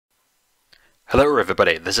Hello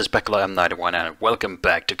everybody, this is Bacon and welcome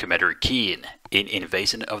back to Commander Keen in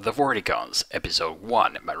Invasion of the Vorticons, Episode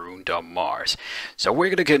 1, Marooned on Mars. So we're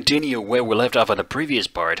going to continue where we left off on the previous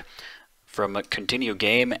part, from a continue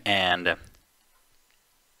game and...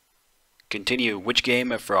 Continue which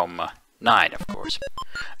game? From 9, of course.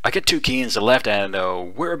 I got 2 Keens left and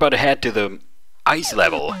we're about to head to the ice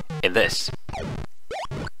level in this.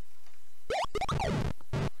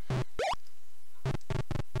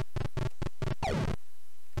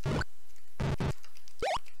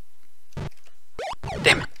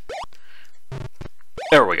 Damn it.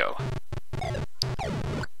 There we go.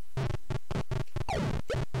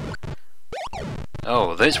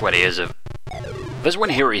 Oh, this one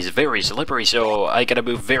here is very slippery, so I gotta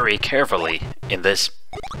move very carefully in this.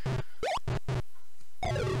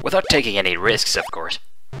 Without taking any risks, of course.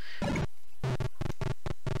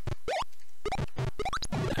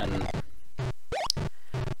 And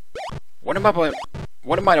what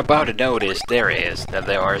am I about to notice there is that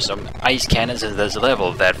there are some ice cannons in this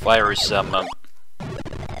level that fire some,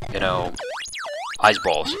 you know, ice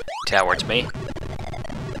balls towards me.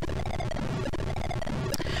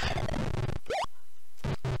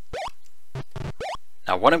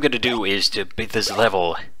 Now what I'm gonna do is to beat this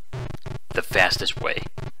level the fastest way,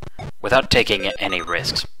 without taking any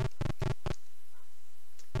risks.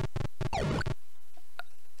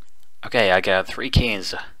 Okay, I got 3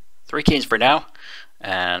 keys. 3 keys for now,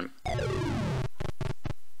 and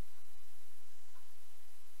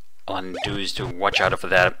all I need to do is to watch out for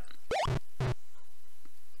that.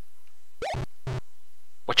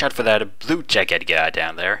 Watch out for that blue jacket guy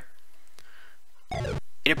down there.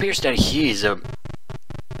 It appears that he is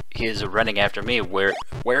running after me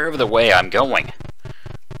wherever the way I'm going.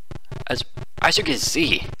 As you can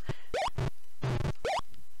see.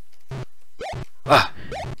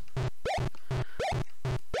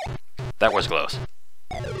 That was close.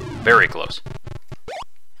 Very close.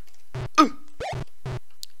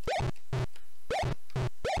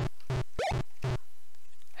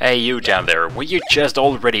 Hey, you down there, will you just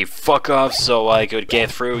already fuck off so I could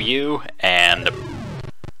get through you and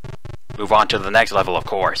move on to the next level, of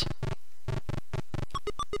course.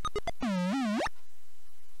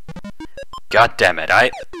 God damn it,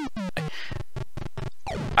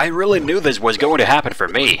 I really knew this was going to happen for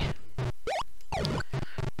me.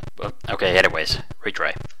 But, okay, anyways,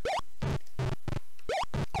 retry.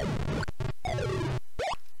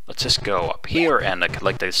 Let's just go up here and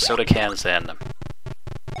collect the soda cans and...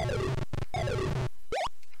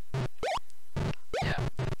 yeah.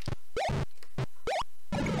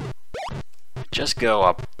 Just go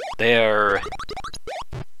up there.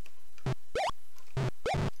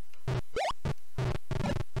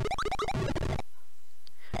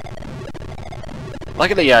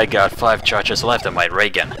 Luckily I got 5 charges left on my ray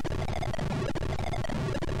gun.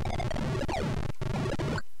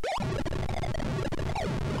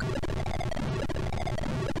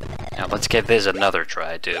 Now let's give this another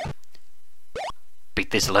try to beat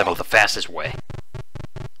this level the fastest way.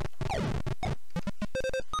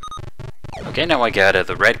 Okay, now I got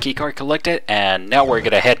the red key card collected, and now we're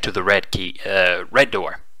gonna head to the red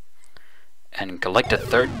door. And collect the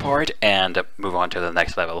 3rd part and move on to the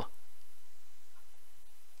next level.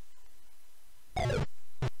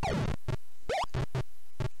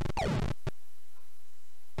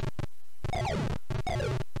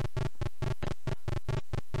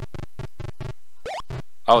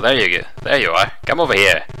 Oh, there you go. There you are. Come over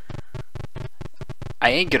here.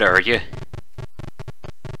 I ain't gonna hurt you.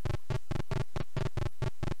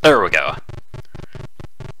 There we go.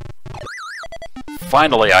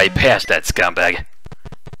 Finally, I passed that scumbag.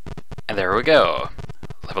 And there we go.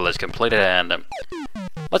 Level is completed, and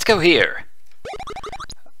let's go here.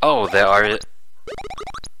 Oh, there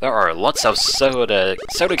are lots of soda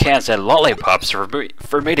cans and lollipops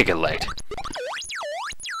for me to collect.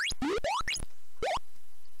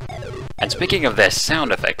 And speaking of that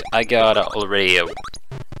sound effect, I got already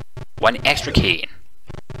 1 extra key.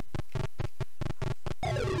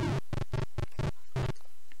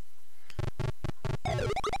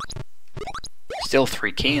 Still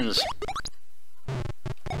 3 keys.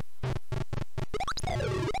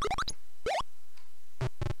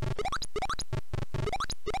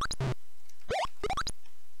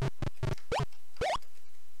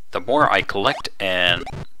 The more I collect, and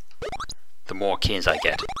the more keys I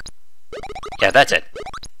get. Yeah, that's it.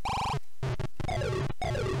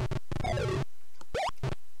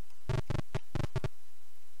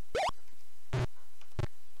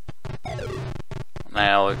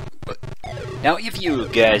 Now if you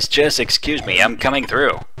guys just excuse me, I'm coming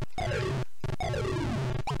through.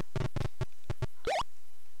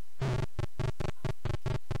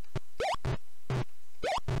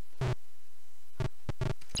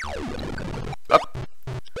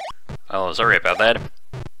 Well, sorry about that.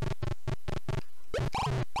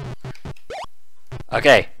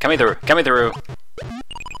 Okay, coming through, coming through.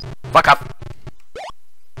 Fuck up!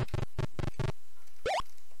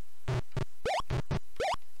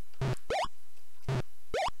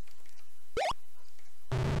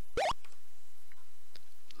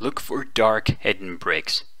 Look for dark hidden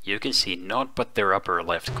bricks. You can see naught but their upper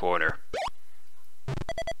left corner.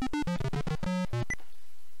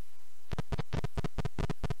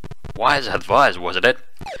 Wise advice, wasn't it?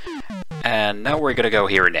 And now we're gonna go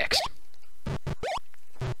here next.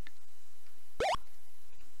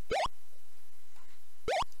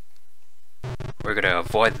 We're gonna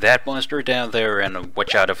avoid that monster down there and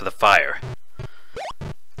watch out for the fire.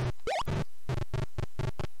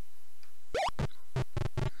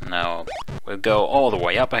 Now, we'll go all the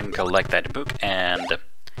way up and collect that book, and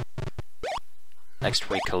next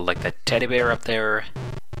we collect that teddy bear up there.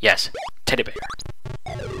 Yes, teddy bear.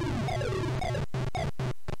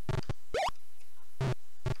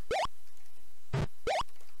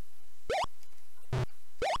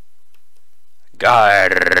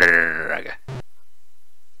 Garg.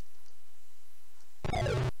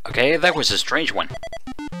 Okay, that was a strange one.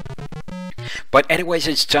 But anyways,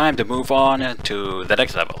 it's time to move on to the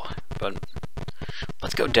next level. But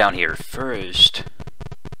let's go down here first.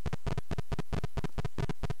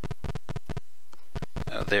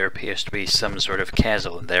 Oh, there appears to be some sort of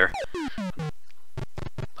castle in there.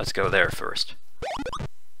 Let's go there first.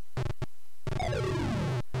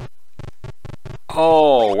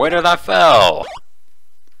 Oh, where did I fall?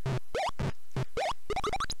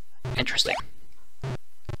 Interesting.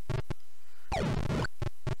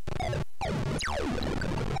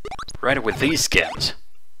 Right with these skins.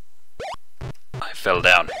 I fell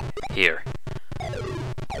down here. There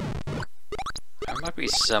might be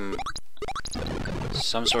some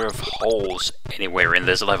sort of holes anywhere in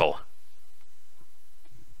this level.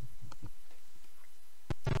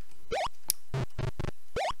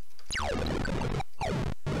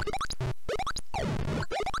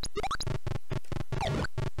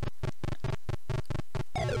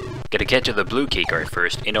 Gotta get to the blue keycard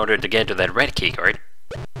first in order to get to that red keycard.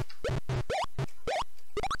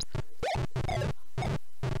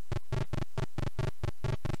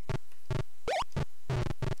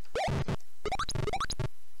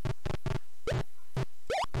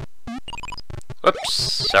 Whoops,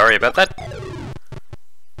 sorry about that.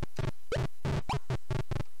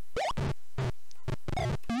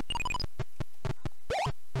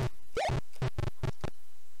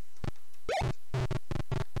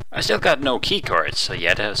 I still got no keycards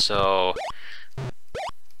yet, so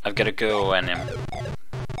I've got to go and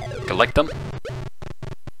collect them.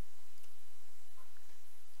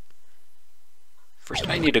 First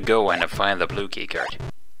I need to go and find the blue keycard.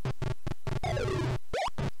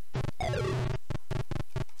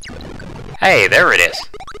 Hey, there it is!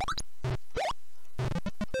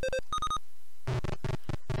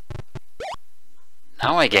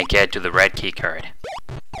 Now I can get to the red keycard.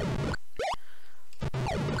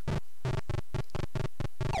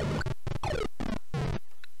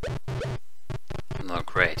 Oh,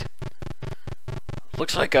 great.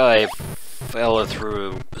 Looks like I fell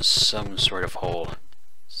through some sort of hole.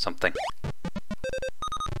 Something.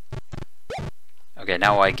 Okay,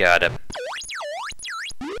 now I got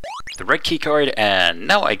the red keycard, and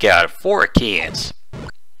now I got 4 keys.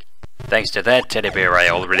 Thanks to that teddy bear I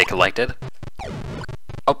already collected.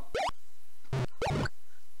 Oh.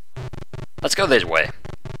 Let's go this way.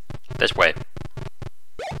 This way.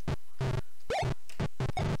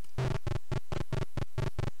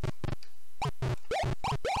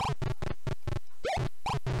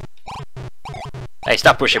 Hey,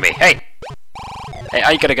 stop pushing me. Hey! Hey,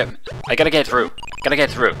 I gotta get through. Gotta get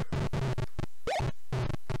through.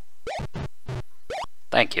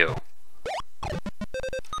 Thank you.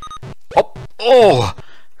 Oh! Oh!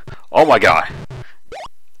 Oh my god.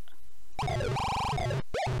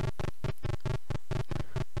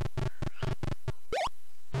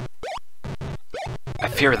 I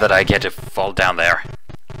fear that I get to fall down there.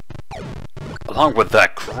 Along with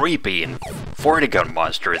that creepy and 40-gun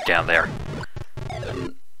monster down there.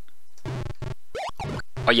 And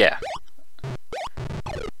oh yeah.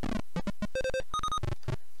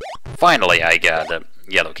 Finally I got a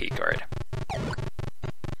yellow key card.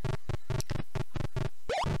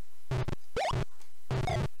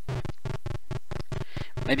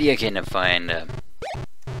 Maybe I can find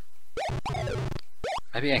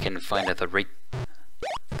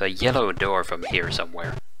the yellow door from here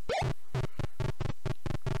somewhere.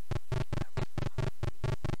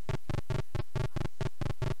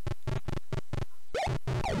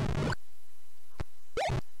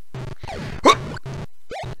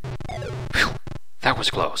 was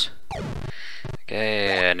close.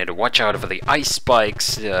 Okay, I need to watch out for the ice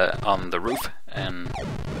spikes on the roof, and...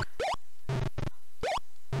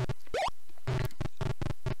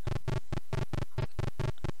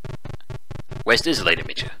 Where's this leading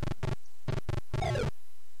me to?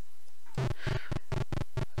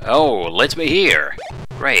 Oh, let's be here.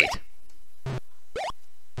 Great.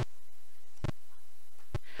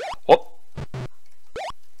 Whoop.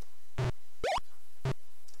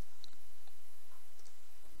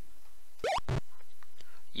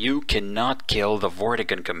 You cannot kill the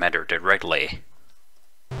Vortigern commander directly.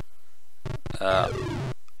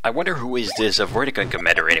 I wonder who is this Vortigern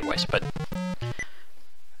commander anyways, but...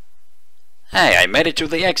 Hey, I made it to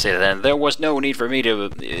the exit, and there was no need for me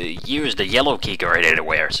to use the yellow keycard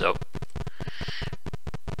anywhere, so...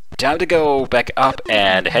 Time to go back up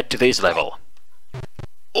and head to this level.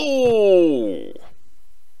 Oh!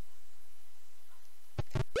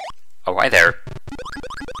 Oh, hi there.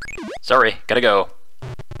 Sorry, gotta go.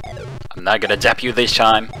 I'm not gonna zap you this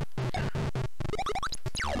time.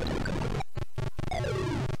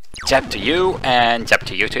 Zap to you, and zap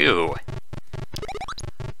to you too.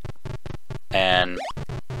 And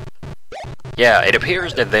yeah, it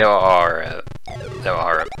appears that there are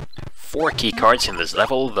 4 key cards in this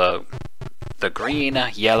level: the green,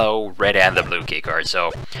 yellow, red, and the blue key card.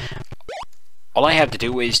 So all I have to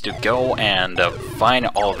do is to go and find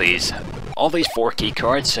all these 4 key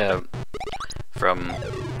cards from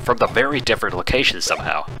the very different locations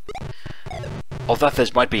somehow. Although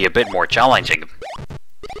this might be a bit more challenging.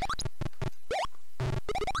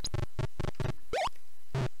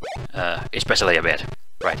 Especially a bit.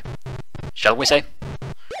 Right. Shall we say?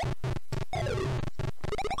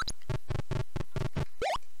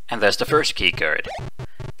 And there's the first key card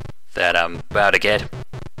that I'm about to get.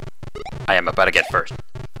 I am about to get first.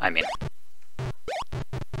 I mean.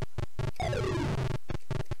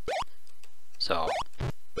 So,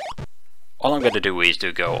 all I'm going to do is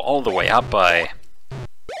to go all the way up by...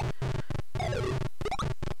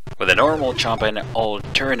 with a normal jump, and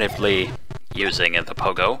alternatively using the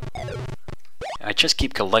pogo. I just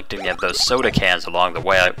keep collecting those soda cans along the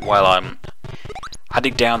way while I'm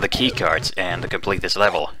hunting down the key cards and to complete this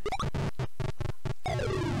level.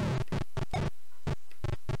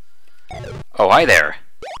 Oh, hi there.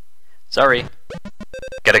 Sorry.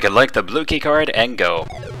 Gotta collect the blue key card and go.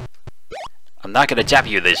 I'm not gonna zap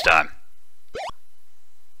you this time.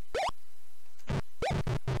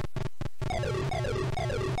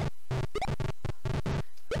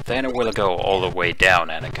 Then I will go all the way down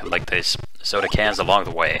and collect these soda cans along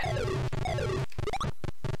the way.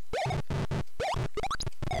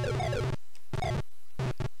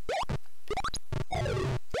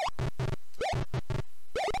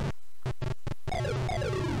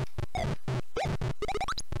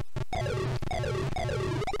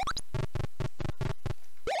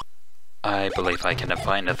 I believe I can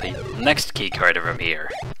find the next key card from here.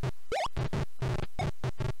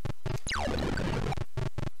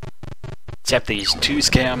 Tap these 2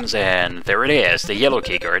 scams, and there it is, the yellow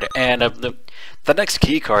key card. And the next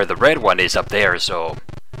key card, the red one, is up there, so...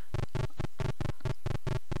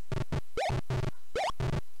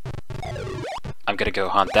 I'm gonna go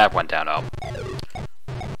hunt that one down.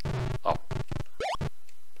 Oh.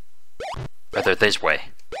 Rather this way.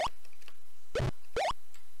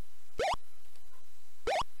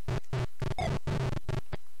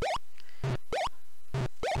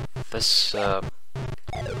 This, it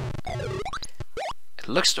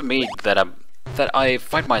looks to me that I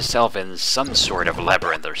find myself in some sort of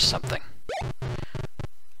labyrinth or something.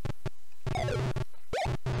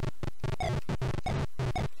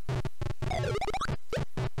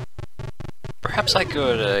 Perhaps I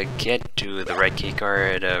could get to the red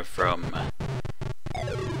keycard from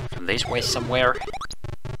this way somewhere.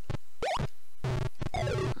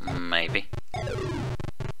 Maybe.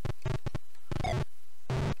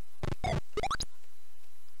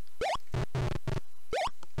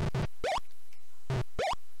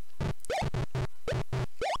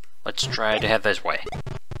 Let's try to head this way.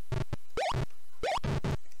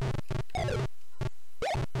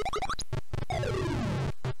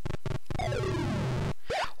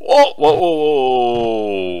 Whoa, whoa,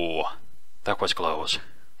 whoa! That was close.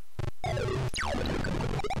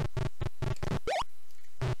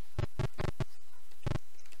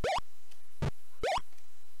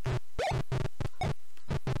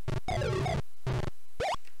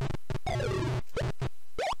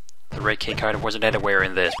 The red key card wasn't anywhere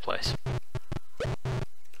in this place.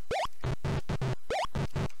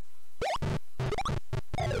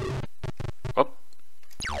 Oh.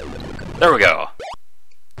 There we go.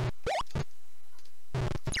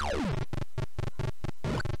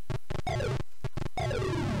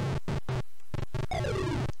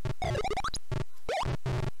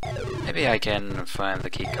 Maybe I can find the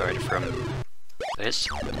keycard from this.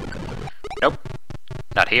 Nope,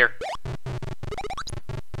 not here.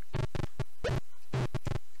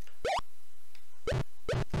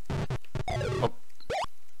 Oh.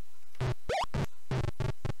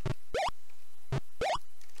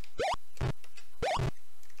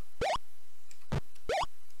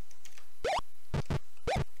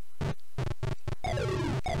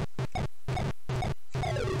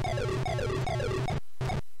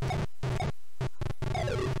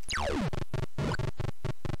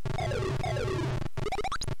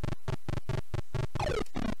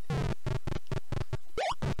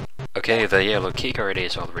 Okay, the yellow keycard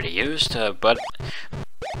is already used, but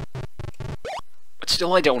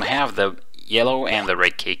still I don't have the yellow and the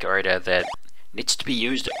red keycard that needs to be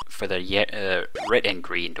used for the red and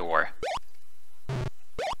green door.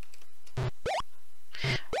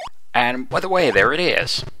 And by the way, there it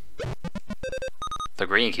is! The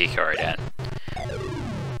green keycard, and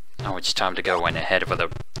now it's time to go in ahead for the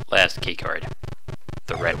last keycard,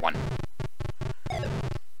 the red one.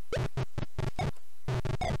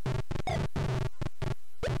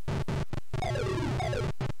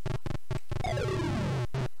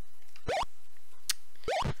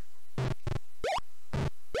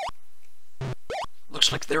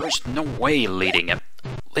 Looks like there is no way leading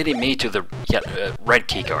me to the red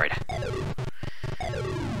keycard.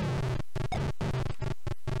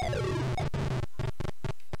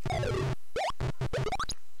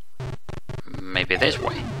 Maybe this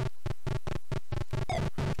way.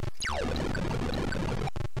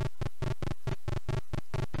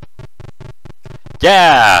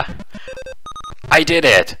 Yeah! I did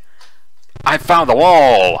it! I found the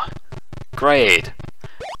wall! Great!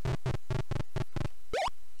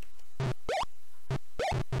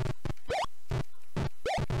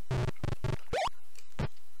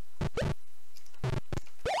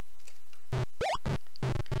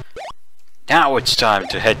 Now it's time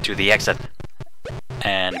to head to the exit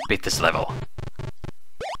and beat this level.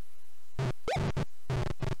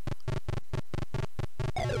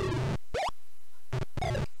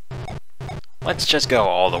 Let's just go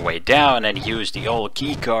all the way down and use the old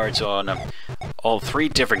key cards on all 3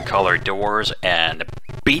 different colored doors and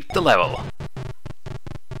beat the level.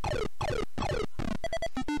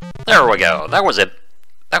 There we go, that was it.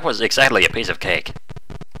 That was exactly a piece of cake.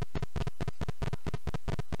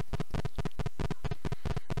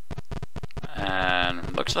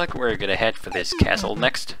 And looks like we're gonna head for this castle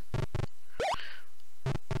next.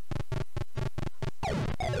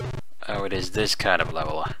 Oh, it is this kind of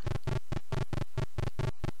level.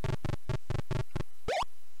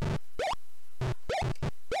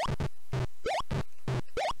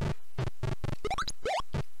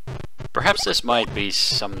 Perhaps this might be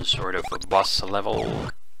some sort of a boss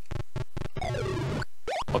level.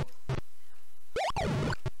 Oh.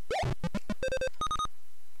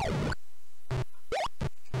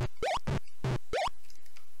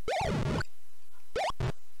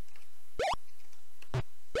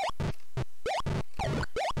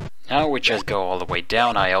 Now we just go all the way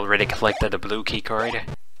down. I already collected the blue key card.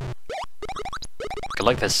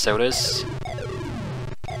 Collect the sodas.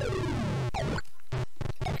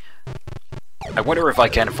 I wonder if I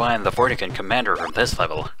can find the Vortican commander from this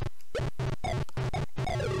level.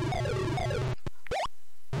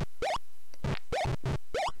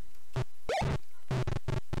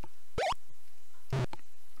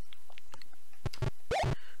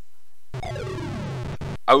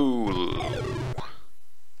 Oh.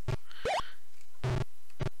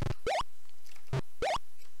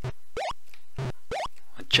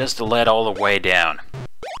 Just led all the way down.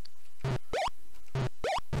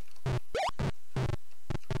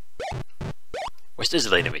 What's this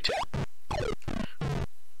leading me to?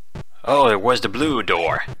 Oh, it was the blue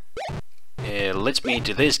door. It leads me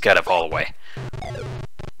to this kind of hallway.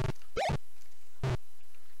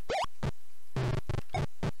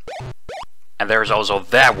 And there's also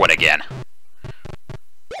that one again.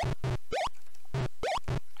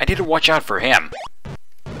 I need to watch out for him.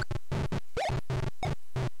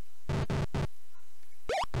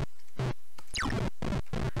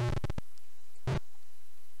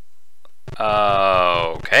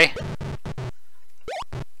 Okay.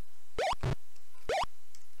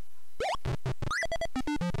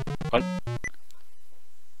 What?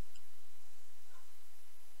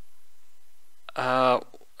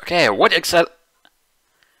 Okay, what exactly?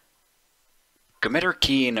 Commander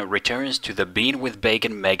Keen returns to the Bean with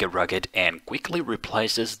Bacon MegaRocket and quickly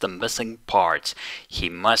replaces the missing parts. He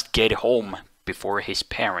must get home before his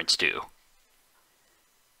parents do.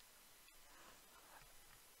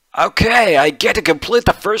 Okay, I get to complete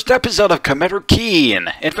the first episode of Commander Keen,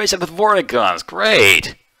 Invasion of the Vortigons.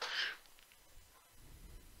 Great!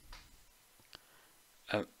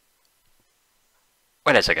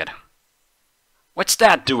 Wait a second. What's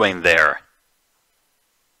that doing there?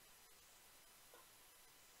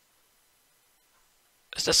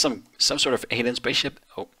 Is this some sort of alien spaceship?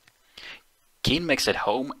 Oh. Keen makes it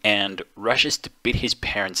home and rushes to beat his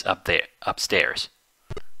parents upstairs.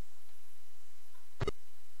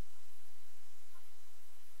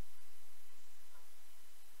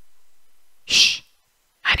 Shh!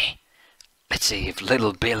 Honey, let's see if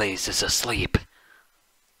little Billy's is asleep.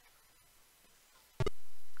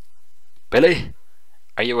 Billy?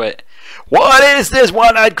 Are you What is this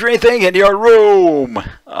one-eyed green thing in your room?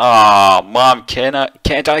 Aw, Mom, can't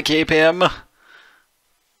I keep him?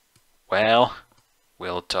 Well,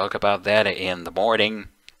 we'll talk about that in the morning,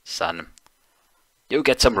 son. You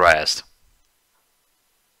get some rest.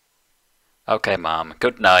 Okay, Mom.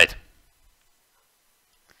 Good night.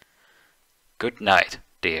 Good night,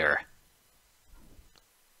 dear.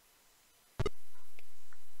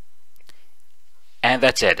 And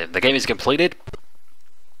that's it. The game is completed.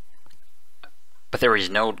 But there is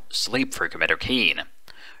no sleep for Commander Keen.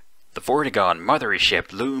 The Vortigon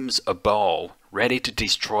mothership looms above, ready to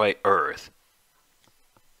destroy Earth.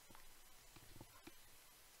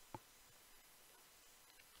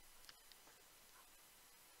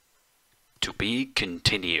 To be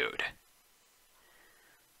continued.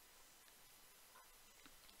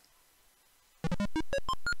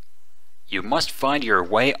 You must find your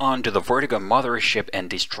way onto the Vortigon mothership and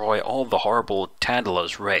destroy all the horrible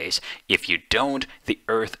Tantalus race. If you don't, the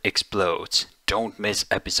Earth explodes. Don't miss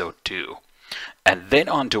episode 2. And then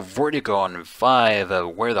on to Vortigon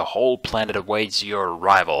 5, where the whole planet awaits your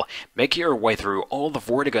arrival. Make your way through all the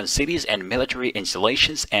Vortigon cities and military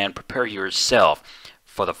installations and prepare yourself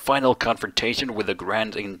for the final confrontation with the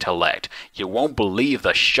Grand Intellect. You won't believe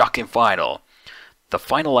the shocking final. The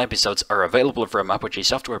final episodes are available from Apogee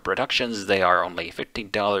Software Productions. They are only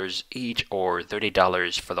 $15 each or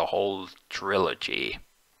 $30 for the whole trilogy.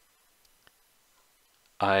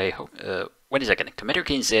 I hope... wait a second. Commander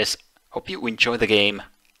Keen says, hope you enjoy the game.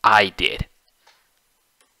 I did.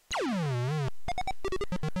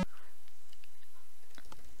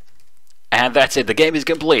 And that's it. The game is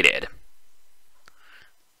completed.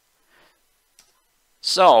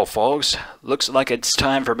 So, folks, looks like it's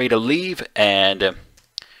time for me to leave and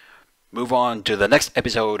move on to the next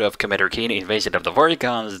episode of Commander Keen, Invasion of the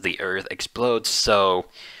Vortigons. The Earth explodes. So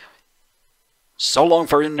long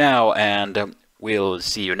for now, and we'll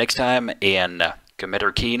see you next time in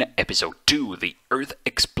Commander Keen, Episode 2, The Earth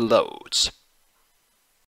Explodes.